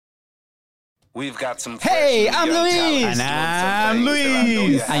We've got some. Hey, I'm Luis. And I'm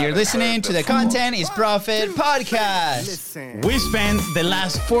Luis. And you're listening to the Content is Profit podcast. We spent the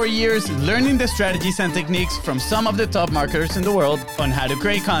last 4 years learning the strategies and techniques from some of the top marketers in the world on how to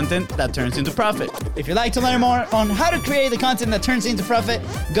create content that turns into profit. If you'd like to learn more on how to create the content that turns into profit,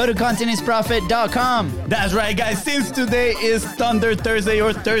 go to contentisprofit.com. That's right, guys. Since today is Thunder Thursday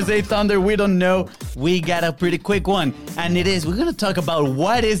or Thursday Thunder, we don't know. We got a pretty quick one. And it is, we're going to talk about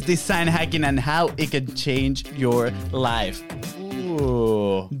what is design hacking and how it can change your life.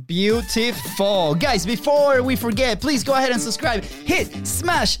 Ooh. Beautiful. Guys, before we forget, please go ahead and subscribe.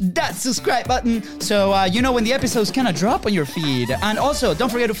 Smash that subscribe button so you know when the episodes kind of drop on your feed. And also, don't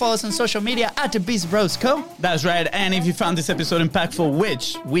forget to follow us on social media at @BeastBrosCo. That's right. And if you found this episode impactful,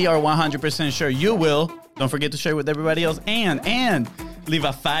 which we are 100% sure you will, don't forget to share with everybody else and leave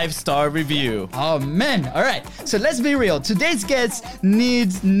a 5-star review. Oh, man. All right. So let's be real. Today's guest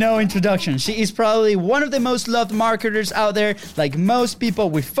needs no introduction. She is probably one of the most loved marketers out there. Like most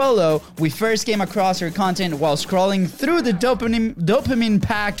people we follow, we first came across her content while scrolling through the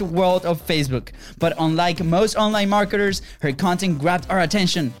dopamine-packed world of Facebook. But unlike most online marketers, her content grabbed our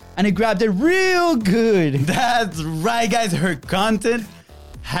attention. And it grabbed it real good. That's right, guys. Her content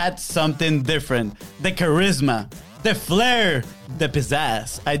had something different. The charisma, the flair, the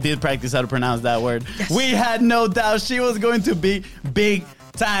pizzazz. I did practice how to pronounce that word. Yes. We had no doubt she was going to be big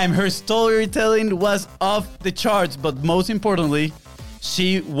time. Her storytelling was off the charts, but most importantly,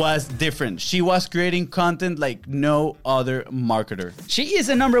 she was different. She was creating content like no other marketer. She is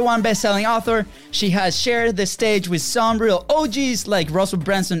a #1 best-selling author. She has shared the stage with some real OGs like Russell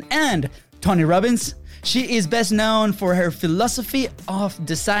Brunson and Tony Robbins. She is best known for her philosophy of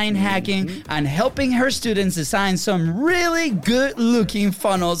design hacking and helping her students design some really good-looking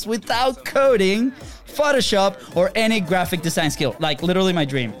funnels without coding, Photoshop, or any graphic design skill. Like literally my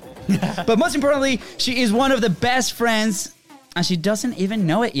dream. But most importantly, she is one of the best friends, and she doesn't even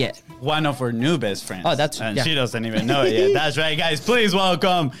know it yet. One of her new best friends. Oh, that's and she doesn't even know it yet. That's right, guys. Please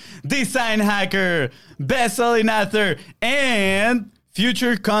welcome design hacker, best-selling author, and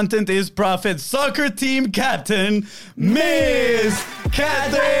future Content is Profit soccer team captain, Miss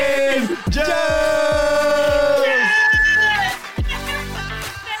Catherine Jones. Yes!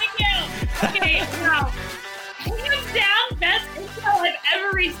 Thank you. Okay, now, hands down, best intro I've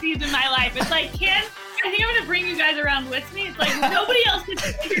ever received in my life. It's like, I think I'm going to bring you guys around with me. It's like nobody else gets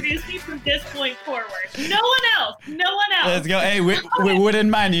to introduce me from this point forward. No one else. Let's go. Hey, we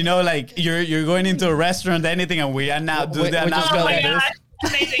wouldn't mind, like you're going into a restaurant, anything, and we are now do that. Just go like this.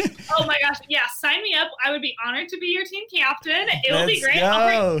 Amazing. Oh my gosh. Yeah, sign me up. I would be honored to be your team captain. It will be great. Go.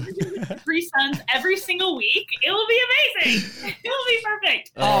 I'll bring 3 sons every single week. It will be amazing. It will be perfect.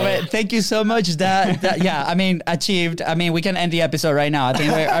 Oh man, thank you so much. That yeah, I mean, achieved. I mean, we can end the episode right now. I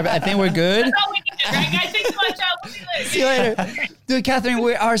think we're good. That's all we can do, right, guys? Thanks so much. We'll see you later. See you later. Dude, Catherine,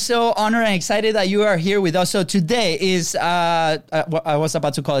 we are so honored and excited that you are here with us. So today is, I was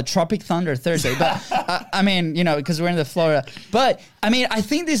about to call it Tropic Thunder Thursday, but I mean, because we're in the Florida. But I mean, I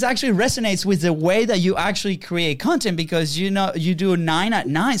think this actually resonates with the way that you actually create content because, you do 9 at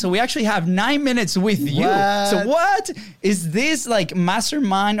 9. So we actually have 9 minutes with you. What? So what is this like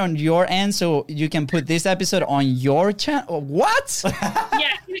mastermind on your end so you can put this episode on your channel? What?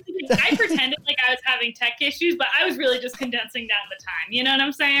 Yeah, I pretended like I was having tech issues, but I was really just condensing down the time. You know what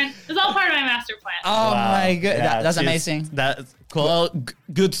I'm saying? It was all part of my master plan. Oh my god, Yeah, that's amazing. That's cool.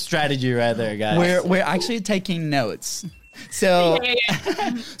 Good strategy right there, guys. We're actually taking notes. So,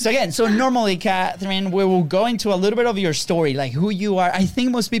 so normally, Catherine, we will go into a little bit of your story, like who you are. I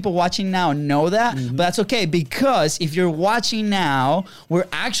think most people watching now know that, but that's okay because if you're watching now, we're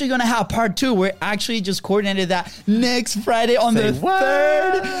actually going to have part 2. We're actually just coordinated that next Friday on the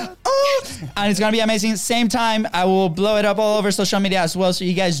 3rd. Oh, and it's going to be amazing. Same time, I will blow it up all over social media as well so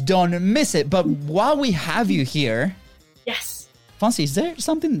you guys don't miss it. But while we have you here, Yes. Fonzie, is there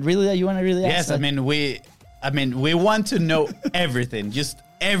something really that you want to really ask? Yes, I mean, we want to know everything, just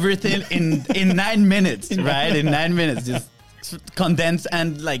everything in 9 minutes, right? In 9 minutes, just condense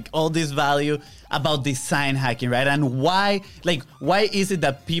and like all this value about design hacking, right? And why is it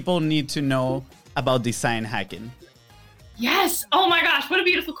that people need to know about design hacking? Yes. Oh my gosh, what a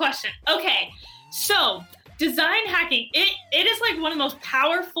beautiful question. Okay, so design hacking, it is like one of the most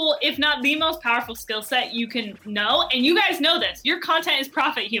powerful, if not the most powerful skill set you can know. And you guys know this. Your content is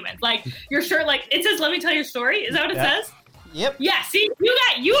profit humans. Like your shirt, like it says, let me tell your story. Is that what it says? Yep. Yeah, see,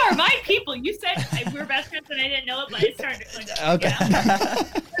 you are my people. You said we were best friends and I didn't know it, but it started like that. Okay.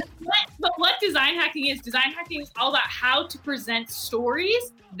 Yeah. But what design hacking hacking is. Design hacking is all about how to present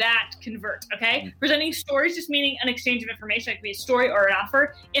stories that convert, okay? Presenting stories just meaning an exchange of information. It could be a story or an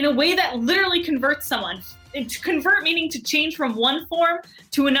offer in a way that literally converts someone. To convert meaning to change from one form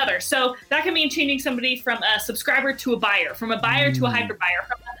to another. So that can mean changing somebody from a subscriber to a buyer, from a buyer to a hyper buyer,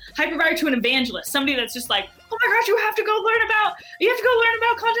 from a hyper buyer to an evangelist, somebody that's just like, oh my gosh, you have to go learn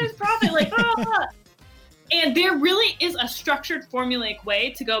about content as profit, like, blah, blah, blah. And there really is a structured formulaic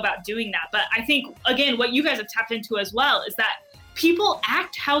way to go about doing that. But I think, again, what you guys have tapped into as well is that people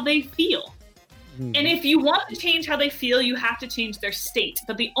act how they feel. And if you want to change how they feel, you have to change their state.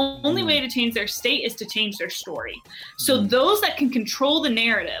 But the only way to change their state is to change their story. So those that can control the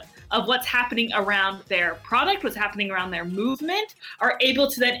narrative of what's happening around their product, what's happening around their movement, are able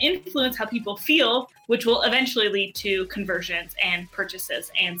to then influence how people feel, which will eventually lead to conversions and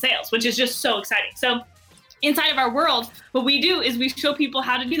purchases and sales, which is just so exciting. So inside of our world, what we do is we show people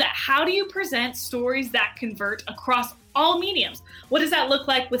how to do that. How do you present stories that convert across all mediums? What does that look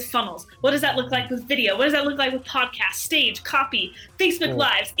like with funnels? What does that look like with video? What does that look like with podcasts, stage, copy, Facebook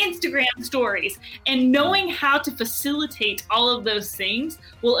Lives, Instagram stories? And knowing how to facilitate all of those things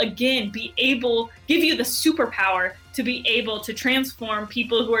will again give you the superpower to be able to transform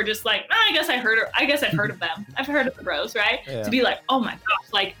people who are just like, I guess I've heard of them. I've heard of the bros, right? Yeah. To be like, oh my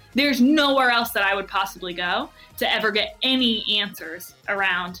gosh, like there's nowhere else that I would possibly go to ever get any answers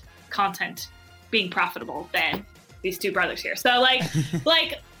around content being profitable than these two brothers here. So that's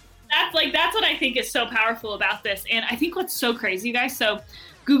what I think is so powerful about this. And I think what's so crazy, you guys, so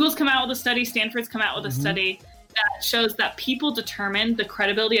Google's come out with a study, Stanford's come out with a study that shows that people determine the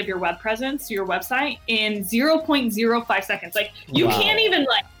credibility of your web presence, your website, in 0.05 seconds. Like you can't even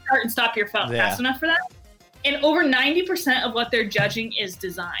like start and stop your phone fast enough for that. And over 90% of what they're judging is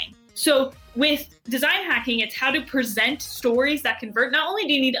design. So with design hacking, it's how to present stories that convert. Not only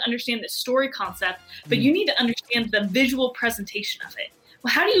do you need to understand the story concept, but you need to understand the visual presentation of it.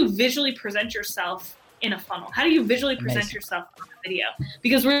 Well, how do you visually present yourself in a funnel? How do you visually present yourself on a video?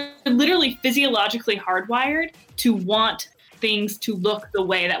 Because we're literally physiologically hardwired to want things to look the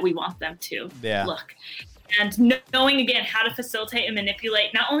way that we want them to look. And knowing, again, how to facilitate and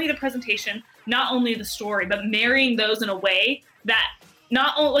manipulate not only the presentation, not only the story, but marrying those in a way that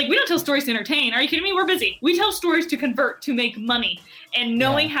not only, like, we don't tell stories to entertain. Are you kidding me? We're busy. We tell stories to convert, to make money. And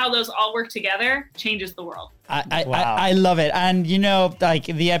knowing how those all work together changes the world. I love it. And, like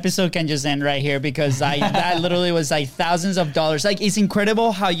the episode can just end right here because that literally was like thousands of dollars. Like, it's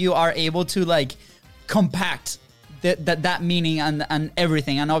incredible how you are able to like compact that meaning and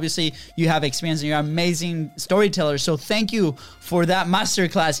everything. And obviously you have experience and you're an amazing storyteller. So thank you for that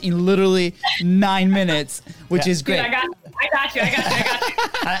masterclass in literally 9 minutes, which is great. Dude, I got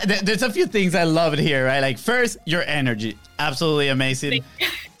you. There's a few things I love here, right? Like first, your energy. Absolutely amazing.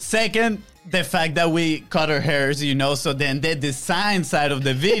 Second, the fact that we cut our hairs, so then the design side of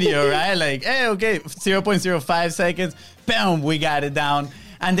the video, right? Like, hey, okay, 0.05 seconds, boom, we got it down.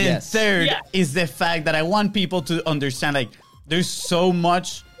 And then third is the fact that I want people to understand, like, there's so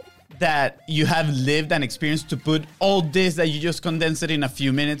much that you have lived and experienced to put all this that you just condensed it in a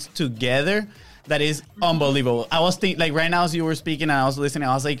few minutes together. That is unbelievable. I was thinking, like, right now as you were speaking and I was listening,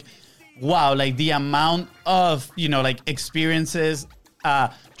 I was like, wow, like the amount of, like experiences,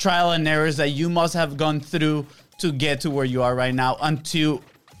 trial and errors that you must have gone through to get to where you are right now, and to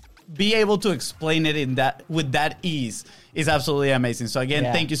be able to explain it with that ease is absolutely amazing. So again,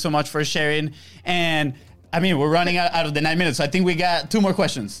 thank you so much for sharing. And I mean, we're running out of the 9 minutes, so I think we got 2 more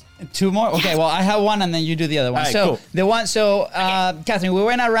questions. 2 more? Okay, well, I have one and then you do the other one. All right, cool. Catherine, we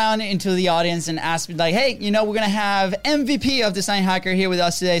went around into the audience and asked, like, hey, we're going to have MVP of Design Hacker here with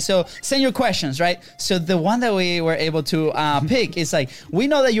us today. So send your questions, right? So the one that we were able to pick is like, we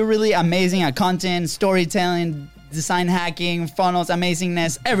know that you're really amazing at content, storytelling, design hacking, funnels,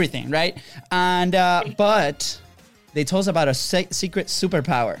 amazingness, everything, right? And but they told us about a secret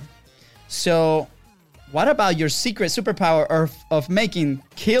superpower. So what about your secret superpower of making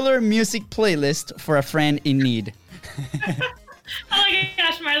killer music playlist for a friend in need? Oh my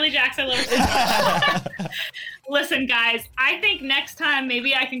gosh, Marley Jackson, I love it. Listen, guys, I think next time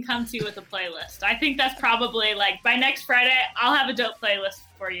maybe I can come to you with a playlist. I think that's probably like by next Friday, I'll have a dope playlist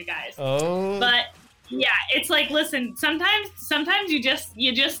for you guys. Oh. But yeah, it's like, listen, sometimes you just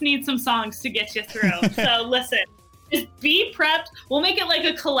need some songs to get you through. So listen. Just be prepped. We'll make it like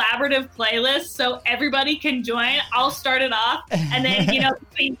a collaborative playlist so everybody can join. I'll start it off. And then,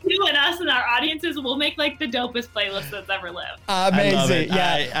 between you and us and our audiences, we'll make like the dopest playlist that's ever lived. Amazing.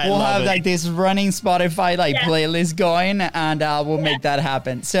 Yeah. We'll have like this running Spotify playlist going and we'll make that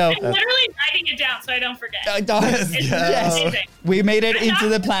happen. So I'm literally writing it down so I don't forget. Yes. We made it into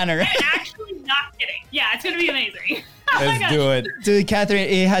the planner. I'm actually not kidding. Yeah, it's gonna be amazing. Oh my Let's gosh. do it. Dude, Catherine,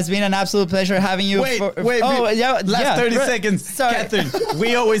 it has been an absolute pleasure having you. Wait, Oh, yeah. Last 30 right. seconds. Sorry. Catherine,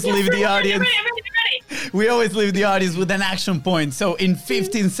 we always leave the audience. I'm ready. We always leave the audience with an action point. So in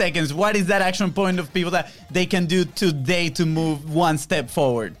 15 seconds, what is that action point of people that they can do today to move one step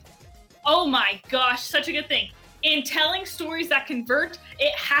forward? Oh my gosh, such a good thing. In telling stories that convert,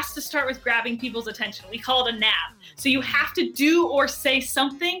 it has to start with grabbing people's attention. We call it a nab. So you have to do or say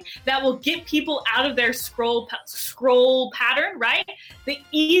something that will get people out of their scroll pattern, right? The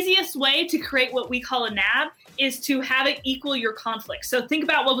easiest way to create what we call a nab is to have it equal your conflict. So think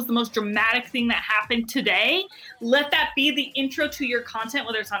about what was the most dramatic thing that happened today. Let that be the intro to your content,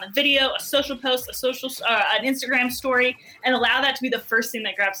 whether it's on a video, a social post, an Instagram story, and allow that to be the first thing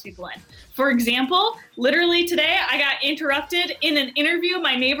that grabs people in. For example, literally today, I got interrupted in an interview.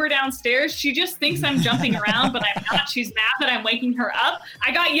 My neighbor downstairs, she just thinks I'm jumping around, but I'm not. She's mad that I'm waking her up.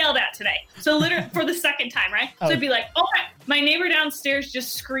 I got yelled at today. So literally for the second time, right? So it'd be like, oh, my neighbor downstairs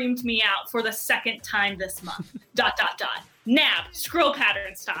just screamed me out for the second time this month. ... Nab, scroll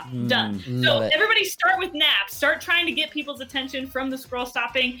pattern stop, done. So everybody start with nab. Start trying to get people's attention from the scroll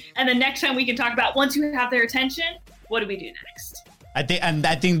stopping. And the next time we can talk about, once you have their attention, what do we do next? I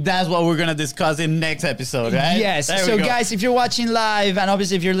think that's what we're gonna discuss in next episode, right? Yes. There we So go. guys, if you're watching live, and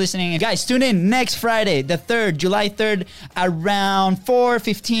obviously if you're listening, guys, tune in next Friday, the 3rd, July 3rd, around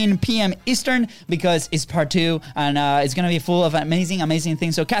 4:15 p.m. Eastern, because it's part 2, and it's gonna be full of amazing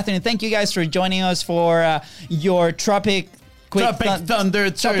things. So Catherine, thank you guys for joining us for your Tropic Thunder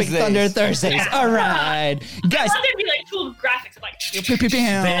Thursdays. Yeah. All right, guys. I want there to be like cool graphics, like.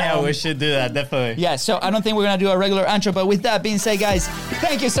 Yeah, we should do that, definitely. Yeah, so I don't think we're gonna do a regular intro, but with that being said, guys,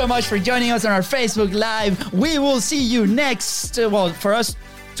 thank you so much for joining us on our Facebook Live. We will see you next, for us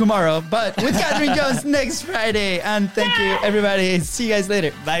tomorrow, but with Catherine Jones next Friday. And thank you, everybody. See you guys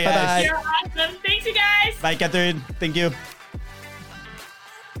later. Bye, guys. Bye-bye. You're awesome. Thanks, you guys. Bye, Catherine. Thank you.